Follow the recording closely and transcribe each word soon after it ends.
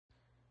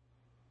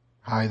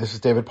Hi, this is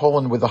David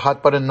Poland with the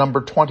hot button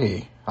number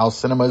 20, how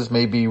cinemas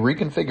may be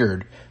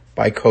reconfigured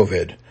by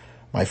COVID,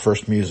 my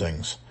first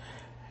musings.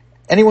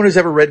 Anyone who's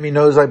ever read me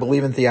knows I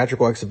believe in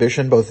theatrical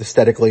exhibition, both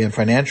aesthetically and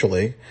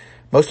financially.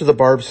 Most of the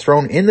barbs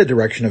thrown in the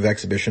direction of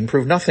exhibition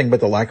prove nothing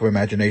but the lack of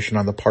imagination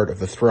on the part of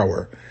the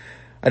thrower.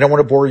 I don't want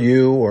to bore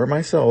you or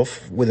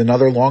myself with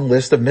another long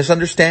list of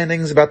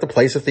misunderstandings about the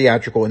place of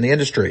theatrical in the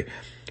industry.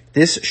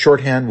 This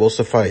shorthand will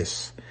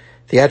suffice.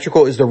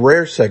 Theatrical is the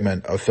rare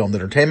segment of filmed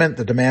entertainment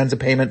that demands a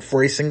payment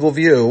for a single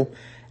view,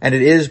 and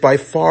it is by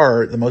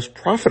far the most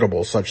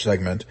profitable such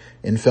segment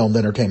in filmed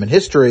entertainment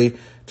history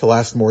to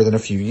last more than a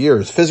few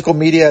years. Physical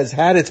media has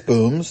had its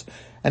booms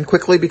and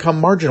quickly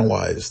become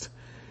marginalized.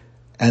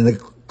 And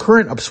the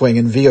current upswing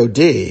in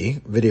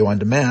VOD, video on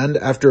demand,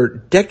 after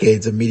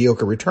decades of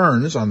mediocre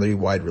returns on the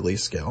wide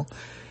release scale,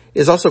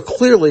 is also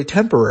clearly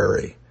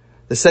temporary.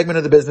 The segment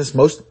of the business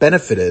most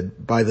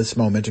benefited by this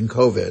moment in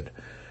COVID.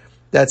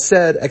 That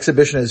said,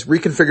 exhibition has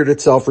reconfigured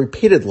itself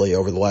repeatedly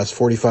over the last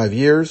 45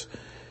 years.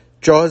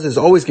 Jaws is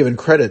always given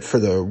credit for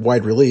the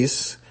wide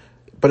release,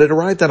 but it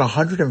arrived on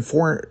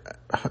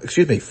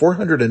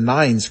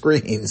 409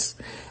 screens,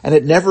 and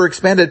it never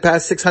expanded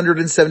past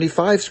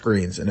 675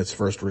 screens in its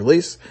first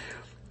release.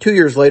 2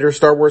 years later,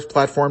 Star Wars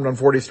platformed on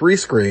 43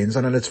 screens,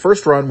 and in its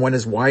first run went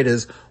as wide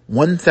as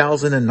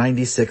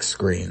 1,096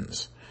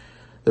 screens.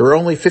 There were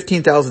only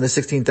 15,000 to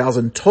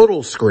 16,000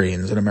 total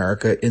screens in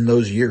America in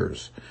those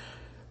years.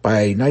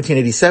 By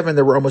 1987,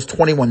 there were almost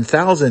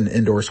 21,000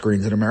 indoor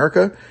screens in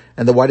America,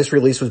 and the widest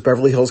release was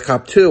Beverly Hills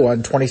Cop II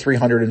on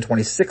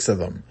 2,326 of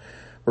them.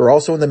 We're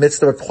also in the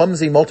midst of a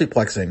clumsy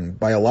multiplexing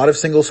by a lot of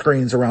single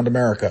screens around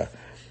America.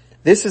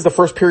 This is the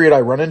first period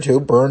I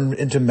burn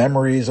into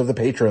memories of the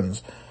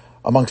patrons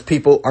amongst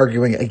people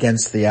arguing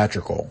against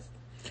theatrical.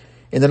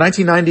 In the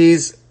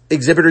 1990s,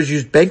 exhibitors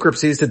used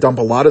bankruptcies to dump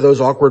a lot of those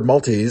awkward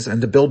multis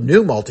and to build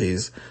new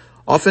multis,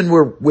 often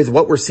with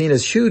what were seen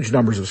as huge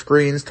numbers of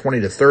screens,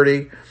 20 to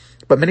 30,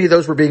 but many of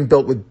those were being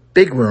built with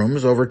big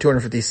rooms, over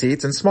 250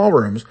 seats, and small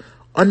rooms,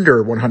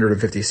 under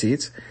 150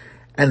 seats,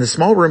 and the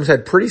small rooms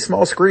had pretty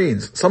small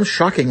screens, some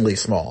shockingly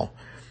small.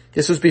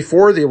 This was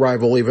before the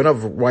arrival even of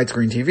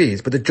widescreen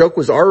TVs, but the joke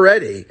was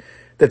already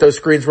that those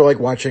screens were like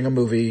watching a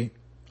movie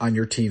on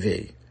your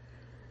TV.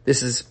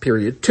 This is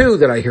period 2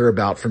 that I hear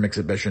about from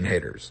exhibition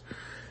haters.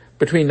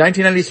 Between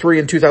 1993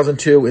 and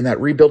 2002, in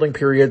that rebuilding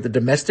period, the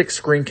domestic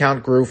screen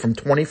count grew from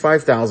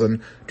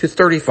 25,000 to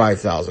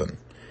 35,000.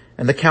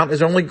 And the count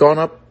has only gone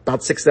up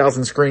about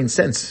 6,000 screens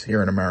since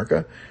here in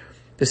America.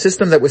 The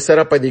system that was set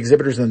up by the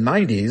exhibitors in the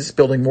 90s,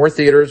 building more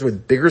theaters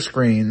with bigger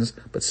screens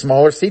but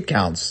smaller seat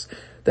counts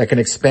that can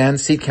expand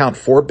seat count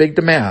for big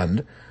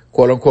demand,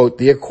 quote unquote,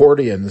 the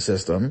Accordion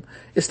System,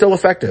 is still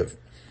effective.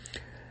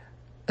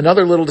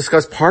 Another little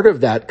discussed part of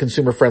that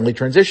consumer-friendly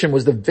transition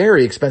was the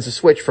very expensive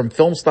switch from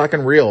film stock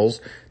and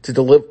reels to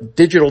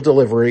digital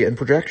delivery and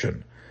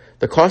projection.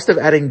 The cost of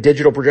adding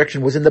digital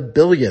projection was in the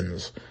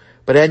billions,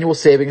 but annual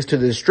savings to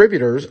the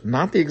distributors,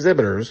 not the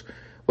exhibitors,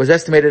 was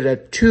estimated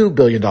at $2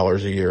 billion a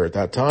year at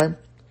that time.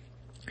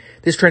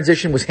 This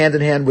transition was hand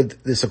in hand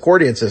with this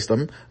accordion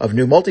system of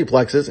new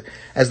multiplexes,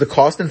 as the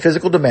cost and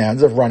physical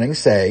demands of running,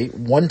 say,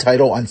 one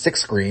title on 6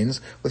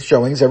 screens with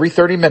showings every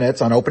 30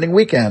 minutes on opening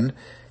weekend.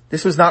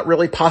 This was not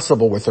really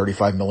possible with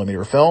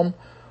 35mm film,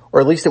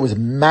 or at least it was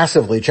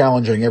massively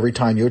challenging every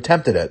time you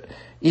attempted it,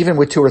 even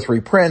with 2 or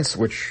 3 prints,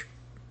 which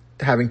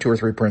having 2 or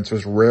 3 prints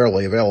was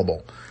rarely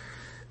available.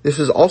 This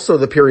was also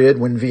the period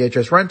when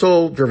VHS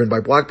rental, driven by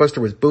Blockbuster,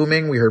 was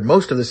booming. We heard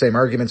most of the same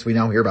arguments we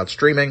now hear about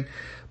streaming.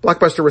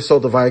 Blockbuster was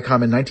sold to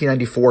Viacom in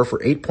 1994 for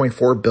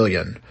 $8.4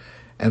 billion,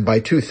 and by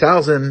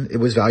 2000 it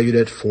was valued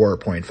at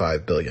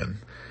 $4.5 billion.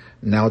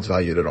 Now it's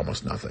valued at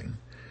almost nothing.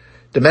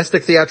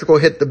 Domestic theatrical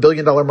hit the $1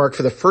 billion mark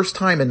for the first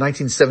time in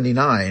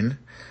 1979.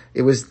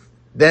 It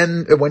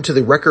went to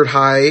the record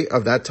high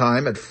of that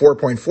time at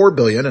 $4.4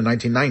 billion in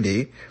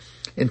 1990.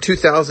 In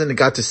 2000, it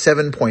got to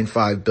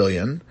 $7.5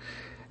 billion.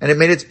 And it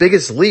made its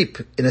biggest leap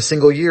in a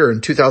single year in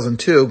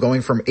 2002,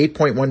 going from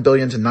 $8.1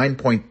 billion to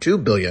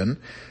 $9.2 billion,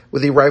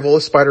 with the arrival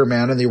of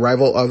Spider-Man and the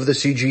arrival of the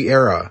CG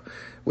era,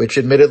 which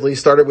admittedly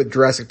started with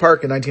Jurassic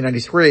Park in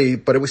 1993,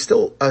 but it was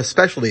still a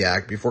specialty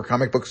act before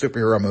comic book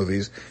superhero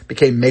movies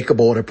became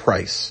makeable at a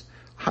price.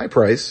 High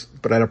price,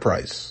 but at a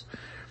price.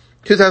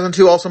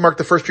 2002 also marked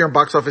the first year in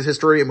box office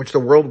history in which the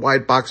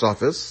worldwide box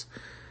office,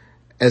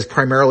 as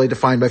primarily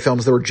defined by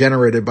films that were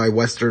generated by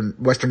Western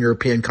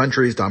European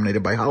countries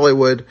dominated by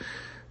Hollywood,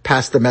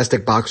 passed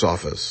domestic box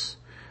office.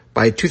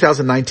 By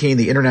 2019,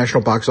 the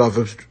international box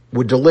office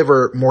would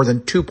deliver more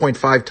than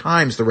 2.5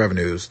 times the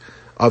revenues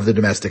of the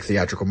domestic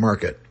theatrical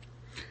market.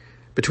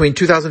 Between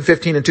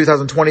 2015 and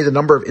 2020, the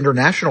number of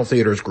international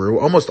theaters grew,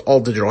 almost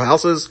all digital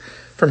houses,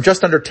 from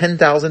just under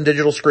 10,000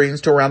 digital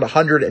screens to around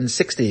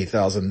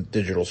 160,000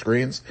 digital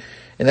screens.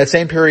 In that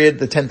same period,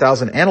 the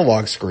 10,000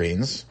 analog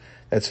screens,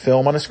 that's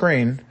film on a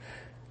screen,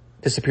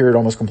 disappeared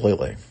almost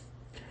completely.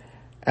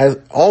 As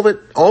all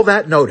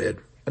that noted,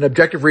 An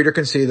objective reader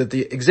can see that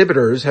the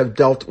exhibitors have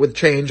dealt with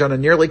change on a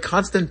nearly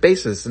constant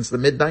basis since the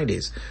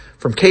mid-90s,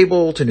 from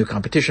cable to new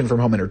competition from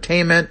home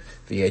entertainment,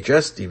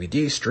 VHS,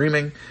 DVD,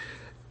 streaming,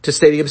 to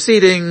stadium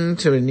seating,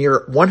 to a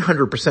near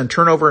 100%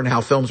 turnover in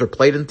how films are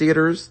played in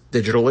theaters,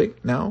 digitally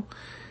now,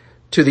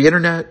 to the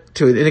internet,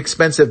 to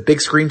inexpensive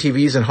big screen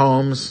TVs in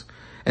homes,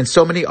 and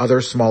so many other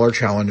smaller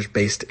challenges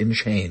based in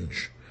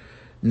change.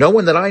 No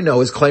one that I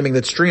know is claiming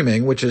that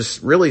streaming, which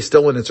is really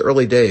still in its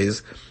early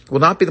days,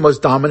 will not be the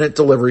most dominant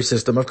delivery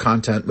system of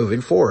content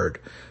moving forward.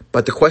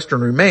 But the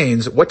question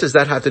remains, what does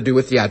that have to do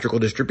with theatrical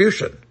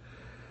distribution?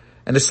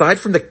 And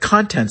aside from the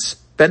content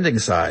spending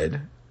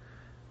side,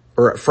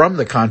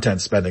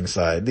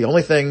 the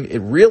only thing it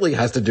really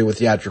has to do with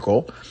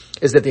theatrical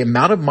is that the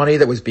amount of money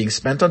that was being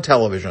spent on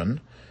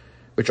television,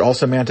 which all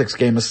semantics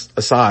game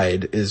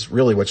aside is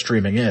really what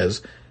streaming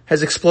is,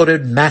 has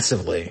exploded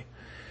massively.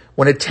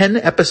 When a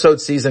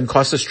 10-episode season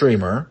costs a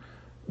streamer,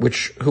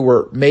 who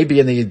are maybe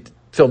in the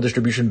film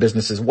distribution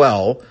business as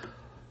well,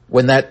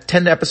 when that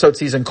 10-episode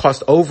season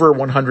cost over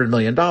 $100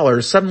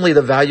 million, suddenly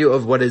the value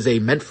of what is a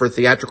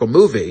meant-for-theatrical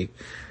movie,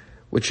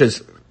 which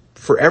has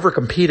forever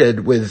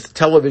competed with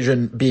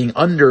television being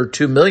under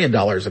 $2 million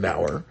an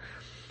hour,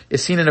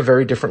 is seen in a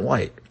very different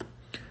light.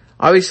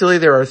 Obviously,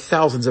 there are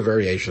thousands of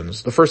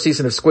variations. The first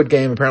season of Squid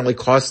Game apparently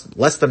cost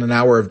less than an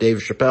hour of Dave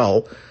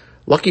Chappelle.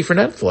 Lucky for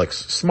Netflix.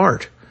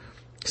 Smart.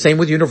 Same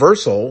with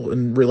Universal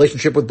in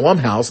relationship with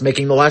Blumhouse,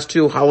 making the last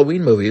 2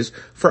 Halloween movies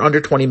for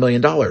under $20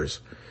 million.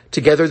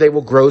 Together they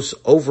will gross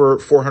over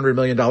 $400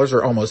 million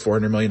or almost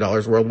 $400 million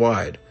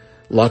worldwide.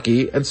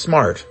 Lucky and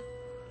smart.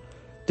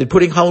 Did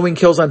putting Halloween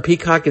Kills on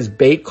Peacock as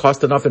bait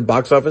cost enough in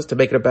box office to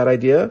make it a bad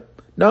idea?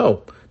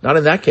 No, not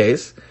in that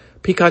case.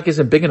 Peacock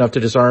isn't big enough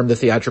to disarm the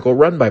theatrical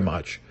run by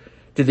much.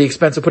 Did the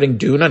expense of putting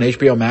Dune on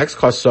HBO Max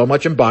cost so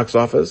much in box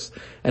office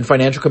and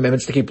financial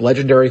commitments to keep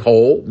Legendary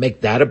whole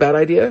make that a bad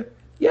idea?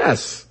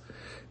 Yes.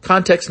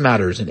 Context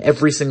matters in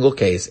every single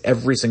case,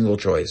 every single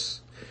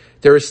choice.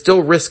 There is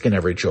still risk in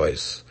every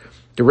choice.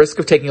 The risk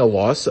of taking a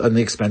loss on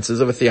the expenses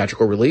of a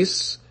theatrical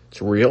release,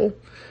 it's real.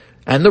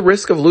 And the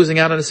risk of losing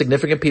out on a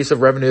significant piece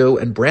of revenue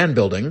and brand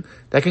building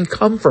that can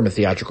come from a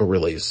theatrical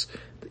release,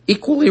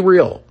 equally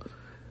real.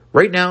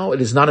 Right now,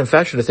 it is not in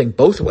fashion to think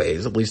both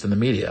ways, at least in the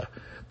media.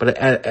 But,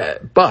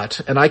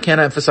 and I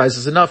can't emphasize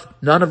this enough,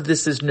 none of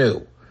this is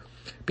new.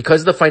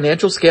 Because of the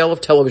financial scale of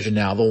television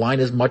now, the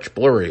line is much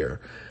blurrier.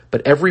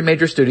 But every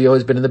major studio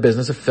has been in the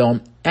business of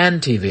film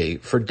and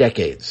TV for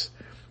decades.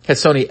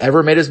 Has Sony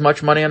ever made as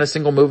much money on a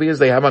single movie as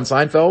they have on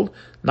Seinfeld?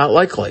 Not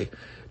likely.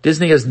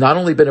 Disney has not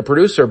only been a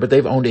producer, but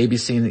they've owned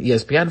ABC and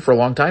ESPN for a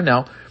long time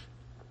now.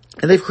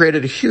 And they've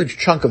created a huge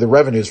chunk of the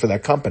revenues for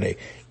that company,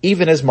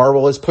 even as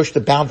Marvel has pushed the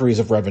boundaries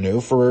of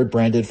revenue for a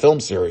branded film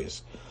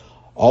series.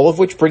 All of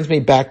which brings me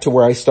back to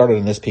where I started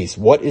in this piece.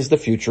 What is the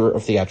future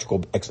of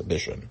theatrical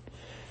exhibition?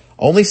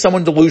 Only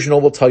someone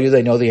delusional will tell you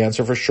they know the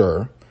answer for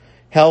sure.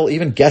 Hell,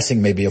 even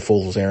guessing may be a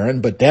fool's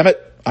errand, but damn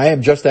it, I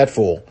am just that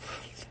fool.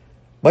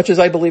 Much as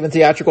I believe in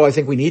theatrical, I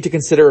think we need to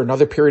consider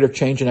another period of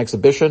change in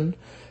exhibition.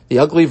 The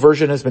ugly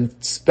version has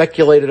been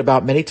speculated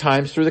about many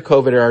times through the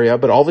COVID era,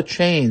 but all the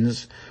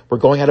chains were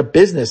going out of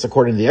business,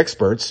 according to the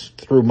experts,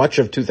 through much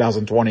of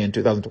 2020 and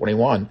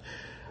 2021.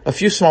 A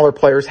few smaller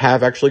players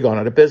have actually gone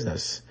out of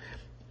business.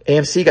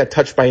 AMC got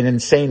touched by an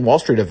insane Wall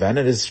Street event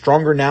and is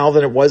stronger now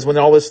than it was when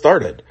all this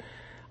started.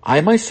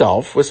 I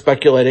myself was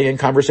speculating in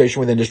conversation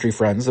with industry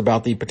friends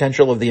about the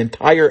potential of the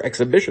entire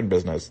exhibition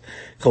business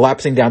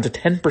collapsing down to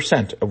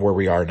 10% of where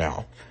we are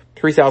now,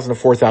 3,000 to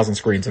 4,000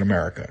 screens in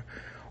America.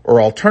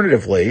 Or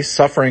alternatively,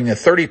 suffering a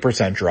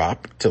 30%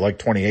 drop to like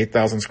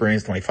 28,000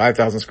 screens,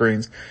 25,000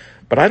 screens.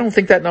 But I don't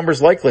think that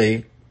number's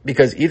likely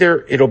because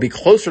either it'll be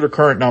closer to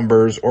current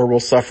numbers or we'll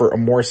suffer a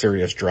more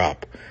serious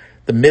drop.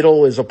 The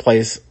middle is a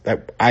place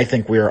that I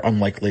think we are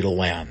unlikely to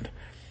land,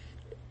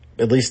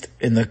 at least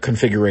in the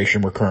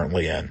configuration we're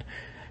currently in.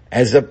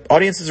 As the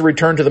audiences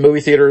return to the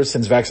movie theaters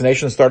since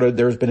vaccination started,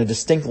 there's been a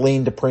distinct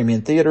lean to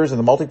premium theaters and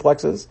the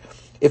multiplexes.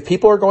 If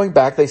people are going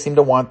back, they seem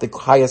to want the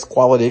highest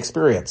quality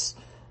experience.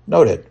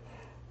 Noted.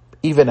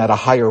 Even at a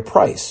higher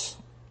price.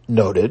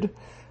 Noted.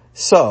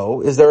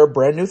 So, is there a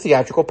brand new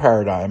theatrical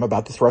paradigm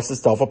about to thrust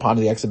itself upon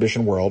the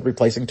exhibition world,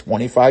 replacing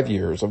 25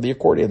 years of the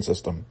Accordion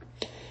System?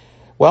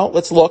 Well,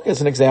 let's look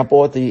as an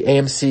example at the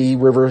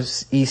AMC River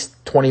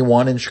East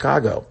 21 in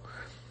Chicago.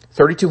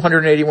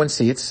 3,281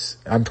 seats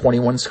on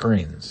 21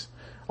 screens.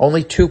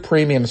 Only 2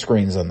 premium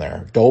screens in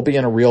there. Dolby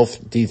and a Real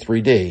D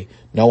 3D.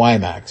 No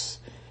IMAX.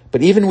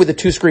 But even with the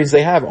 2 screens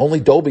they have, only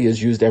Dolby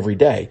is used every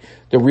day.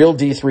 The Real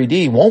D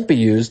 3D won't be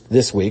used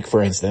this week,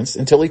 for instance,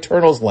 until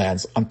Eternals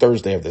lands on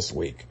Thursday of this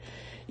week.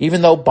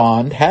 Even though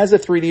Bond has a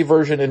 3D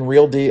version in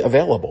Real D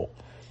available.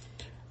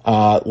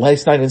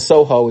 Last Night in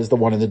Soho is the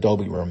one in the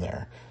Dolby room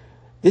there.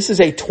 This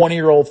is a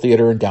 20-year-old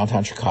theater in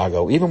downtown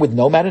Chicago, even with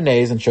no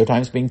matinees and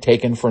showtimes being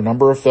taken for a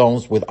number of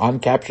films with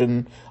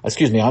on-screen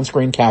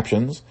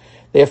captions.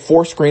 They have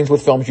 4 screens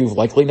with films you've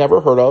likely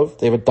never heard of.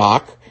 They have a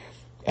dock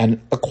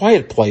and A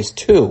Quiet Place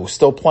 2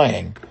 still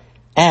playing.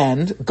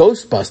 And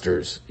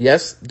Ghostbusters.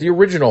 Yes, the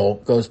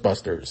original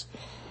Ghostbusters.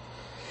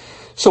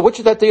 So what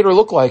should that theater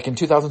look like in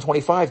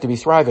 2025 to be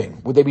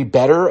thriving? Would they be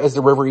better as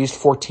the River East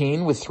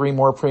 14 with 3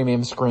 more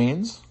premium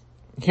screens?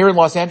 Here in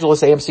Los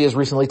Angeles, AMC has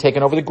recently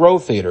taken over the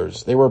Grove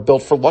theaters. They were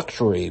built for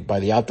luxury by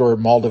the outdoor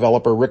mall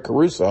developer Rick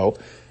Caruso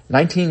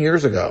 19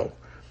 years ago.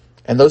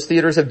 And those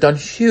theaters have done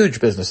huge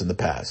business in the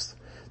past.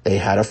 They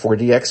had a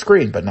 4DX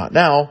screen, but not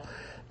now.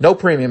 No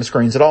premium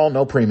screens at all,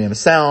 no premium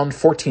sound,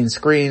 14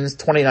 screens,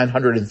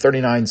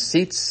 2,939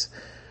 seats,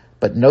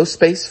 but no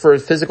space for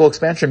physical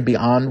expansion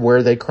beyond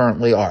where they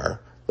currently are.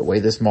 The way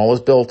this mall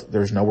is built,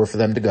 there's nowhere for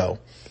them to go.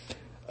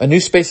 A new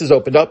space has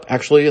opened up,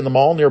 actually, in the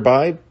mall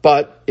nearby,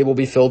 but it will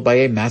be filled by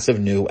a massive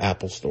new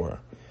Apple store.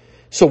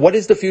 So what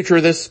is the future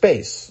of this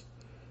space?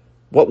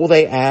 What will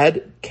they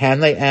add? Can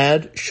they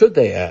add? Should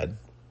they add?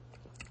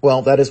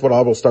 Well, that is what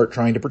I will start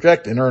trying to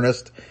project in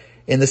earnest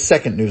in the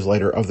second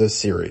newsletter of this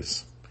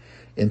series.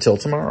 Until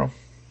tomorrow.